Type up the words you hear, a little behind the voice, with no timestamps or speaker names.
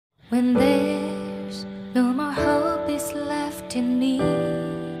When there's no more hope is left in me,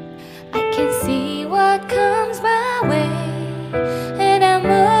 I can see what comes my way, and I'm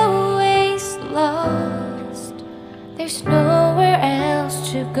always lost. There's nowhere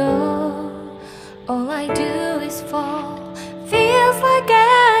else to go. All I do is fall. Feels like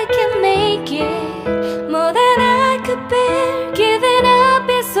I can make it more than I could bear. Giving up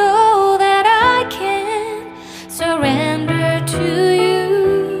is all that I can surrender to you.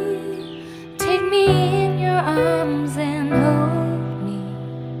 Take me in your arms and hold me.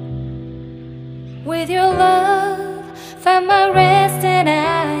 With your love, find my rest, and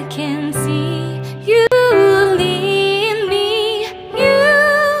I can see you lead me.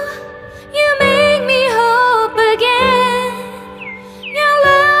 You make me hope again. Your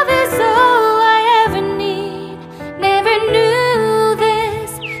love is all I ever need. Never knew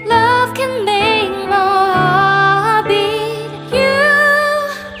this love can make my heart beat.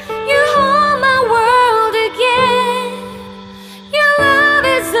 You hold my world again. Your love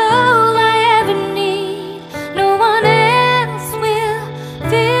is all I ever need. No one else will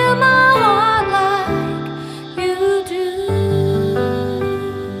fill my heart like you do.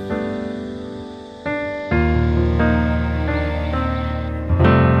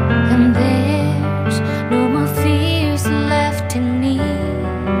 And there's no more fears left in me.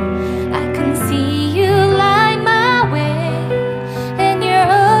 I can see you light my way, and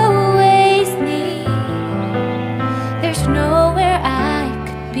you're always near. There's nowhere I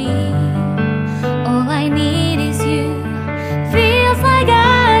could be. All I need is you. Feels like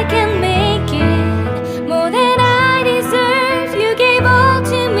I can make it more than I deserve. You gave all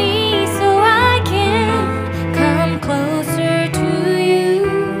to me so I can come closer to you.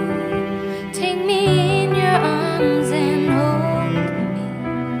 Take me in your arms and hold me.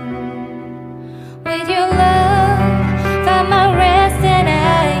 With your love, find my rest, and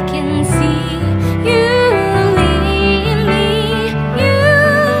I can see you lead me.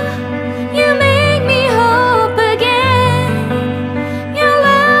 You make me hope again. Your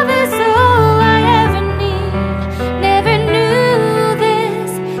love is all I ever need. Never knew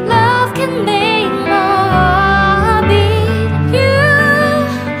this love can make my heart beat.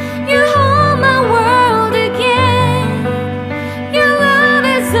 You hold my world again. Your love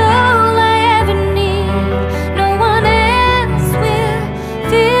is all I ever need. No one else will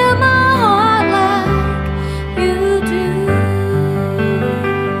fill my heart like you do.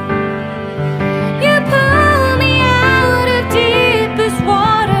 You pull me out of deepest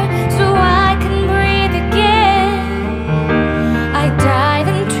water so I can breathe again. I dive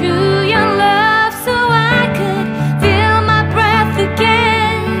into your love so I could feel my breath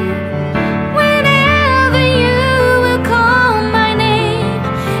again. Whenever you will call my name,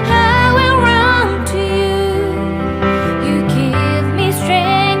 I will run to you. You give me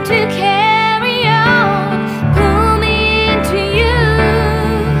strength to carry on. Pull me into you.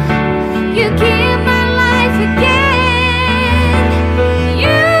 You give my life again.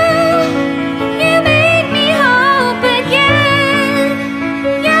 You make me hope again.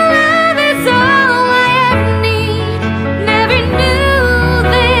 Your love is all I ever need. Never knew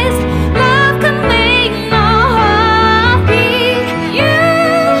this love could make my heart beat.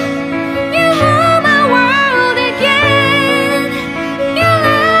 You hold my world again. Your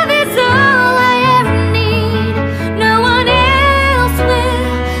love is all I ever need. No one else will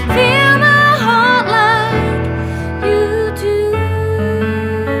fill my heart like you do.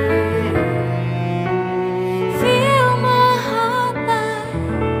 Fill my heart like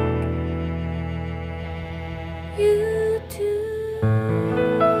you do.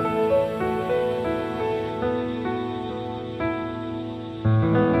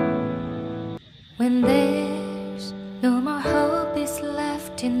 When there's no more hope is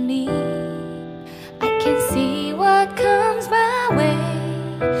left in me, I can see what comes my way,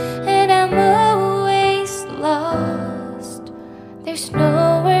 and I'm always lost. There's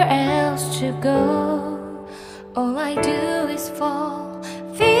nowhere else to go. All I do is fall.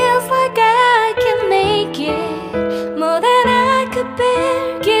 Feels like I can make it more than I could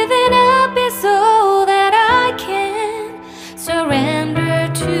bear.